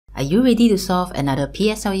Are you ready to solve another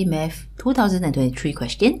PSLE Math 2023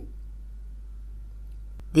 question?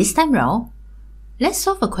 This time round, let's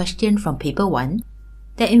solve a question from paper 1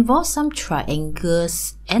 that involves some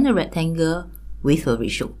triangles and a rectangle with a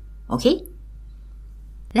ratio, okay?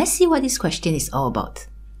 Let's see what this question is all about.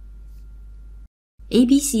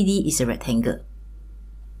 ABCD is a rectangle.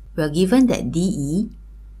 We are given that DE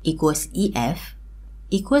equals EF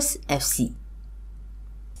equals FC.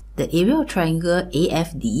 The area of triangle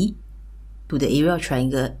AFD to the area of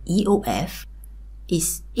triangle EOF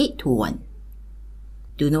is 8 to 1.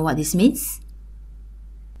 Do you know what this means?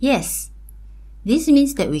 Yes, this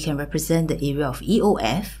means that we can represent the area of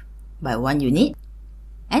EOF by 1 unit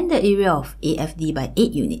and the area of AFD by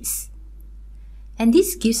 8 units. And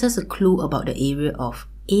this gives us a clue about the area of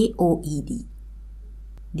AOED.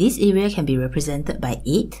 This area can be represented by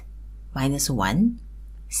 8 minus 1,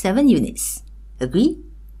 7 units. Agree?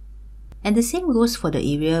 And the same goes for the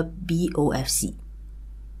area BOFC.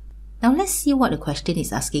 Now let's see what the question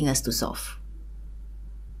is asking us to solve.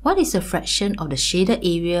 What is the fraction of the shaded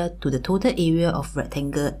area to the total area of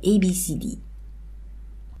rectangle ABCD?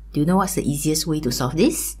 Do you know what's the easiest way to solve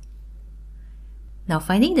this? Now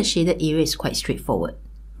finding the shaded area is quite straightforward,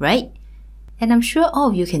 right? And I'm sure all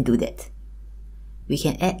of you can do that. We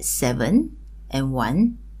can add 7 and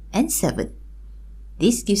 1 and 7.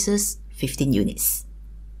 This gives us 15 units.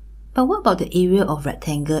 But what about the area of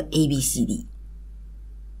rectangle ABCD?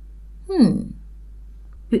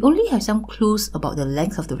 We only have some clues about the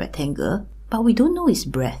length of the rectangle, but we don't know its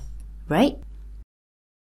breadth, right?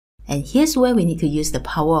 And here's where we need to use the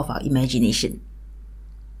power of our imagination.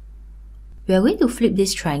 We are going to flip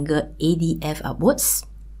this triangle ADF upwards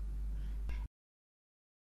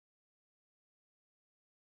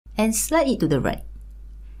and slide it to the right.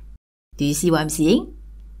 Do you see what I'm seeing?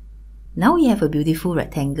 Now we have a beautiful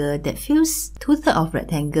rectangle that fills 2/3 of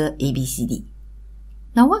rectangle ABCD.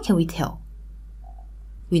 Now what can we tell?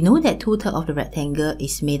 We know that 2/3 of the rectangle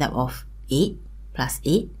is made up of 8 plus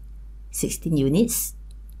 8, 16 units.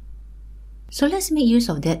 So let's make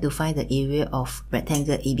use of that to find the area of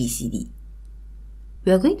rectangle ABCD.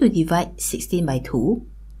 We are going to divide 16 by 2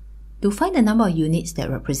 to find the number of units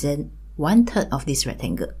that represent 1/3 of this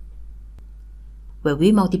rectangle. When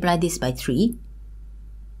we multiply this by 3,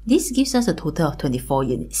 this gives us a total of 24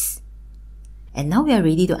 units. And now we are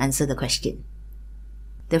ready to answer the question.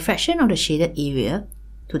 The fraction of the shaded area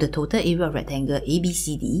to the total area of rectangle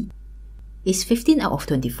ABCD is 15 out of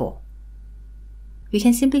 24. We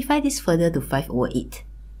can simplify this further to 5 over 8.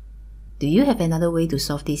 Do you have another way to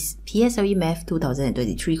solve this PSLE Math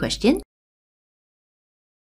 2023 question?